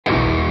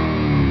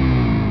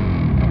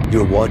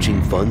You're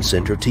watching Fun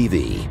Center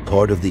TV,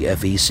 part of the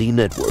FEC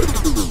network.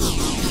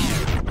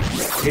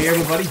 Hey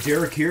everybody,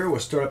 Derek here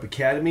with Startup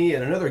Academy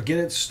and another Get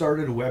It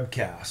Started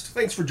webcast.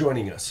 Thanks for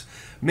joining us.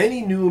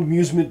 Many new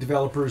amusement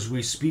developers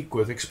we speak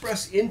with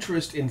express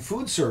interest in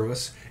food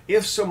service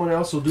if someone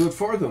else will do it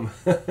for them.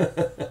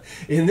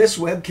 In this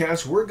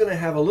webcast, we're going to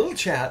have a little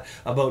chat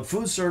about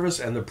food service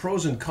and the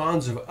pros and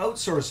cons of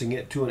outsourcing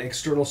it to an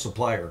external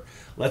supplier.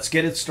 Let's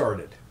get it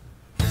started.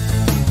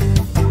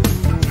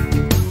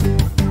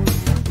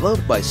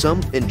 Loved by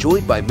some,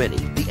 enjoyed by many,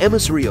 the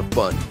emissary of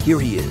fun, here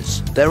he is,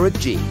 Derek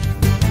G.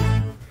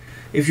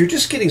 If you're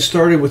just getting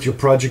started with your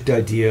project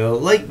idea,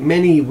 like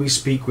many we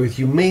speak with,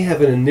 you may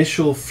have an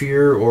initial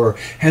fear or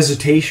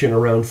hesitation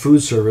around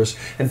food service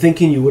and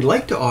thinking you would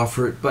like to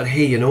offer it, but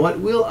hey, you know what?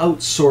 We'll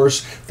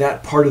outsource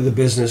that part of the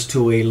business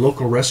to a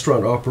local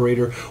restaurant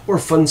operator or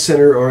fun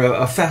center or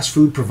a fast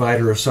food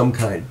provider of some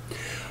kind.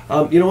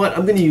 You know what?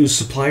 I'm going to use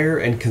supplier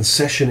and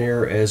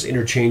concessionaire as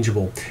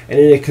interchangeable. And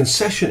in a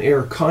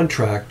concessionaire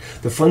contract,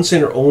 the fun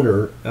center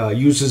owner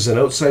uses an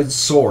outside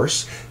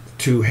source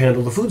to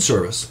handle the food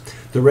service.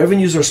 The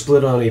revenues are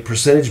split on a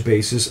percentage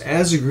basis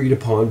as agreed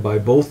upon by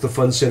both the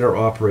fun center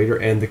operator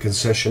and the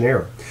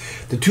concessionaire.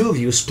 The two of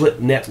you split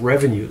net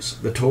revenues,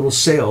 the total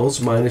sales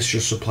minus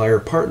your supplier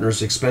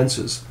partner's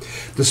expenses.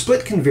 The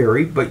split can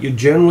vary, but you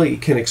generally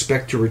can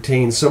expect to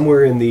retain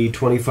somewhere in the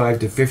 25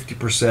 to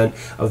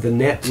 50% of the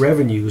net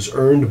revenues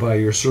earned by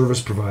your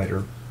service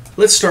provider.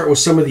 Let's start with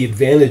some of the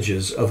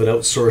advantages of an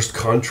outsourced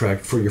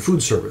contract for your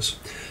food service.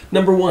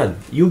 Number one,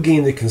 you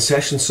gain the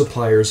concession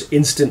supplier's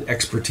instant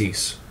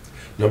expertise.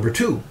 Number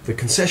two, the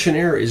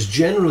concessionaire is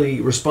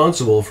generally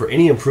responsible for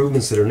any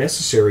improvements that are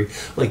necessary,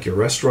 like your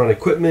restaurant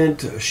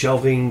equipment,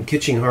 shelving,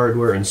 kitchen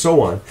hardware, and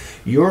so on.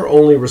 You're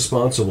only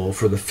responsible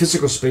for the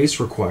physical space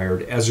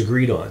required as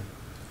agreed on.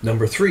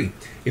 Number three,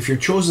 if your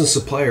chosen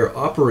supplier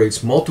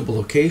operates multiple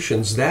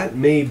locations, that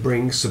may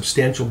bring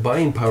substantial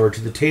buying power to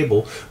the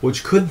table,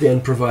 which could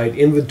then provide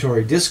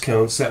inventory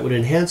discounts that would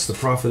enhance the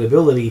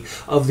profitability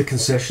of the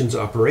concession's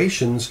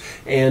operations,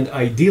 and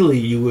ideally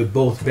you would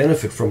both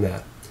benefit from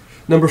that.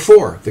 Number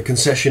four, the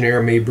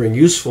concessionaire may bring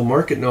useful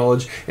market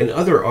knowledge and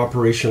other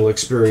operational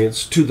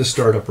experience to the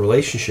startup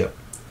relationship.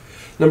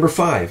 Number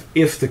five,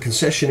 if the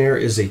concessionaire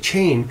is a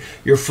chain,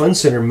 your fun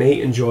center may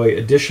enjoy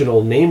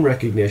additional name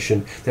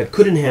recognition that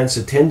could enhance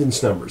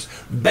attendance numbers.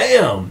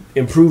 Bam!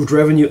 Improved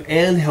revenue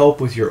and help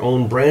with your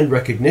own brand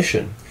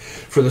recognition.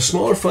 For the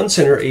smaller fun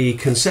center, a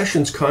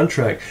concessions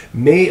contract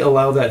may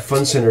allow that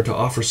fun center to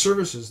offer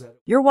services that...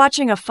 You're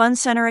watching a Fun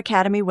Center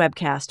Academy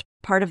webcast,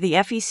 part of the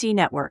FEC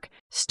network.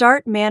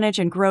 Start, manage,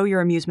 and grow your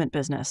amusement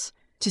business.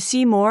 To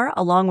see more,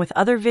 along with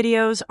other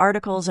videos,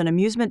 articles, and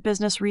amusement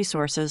business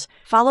resources,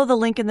 follow the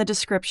link in the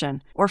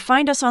description or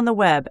find us on the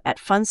web at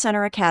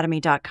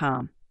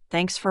funcenteracademy.com.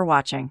 Thanks for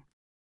watching.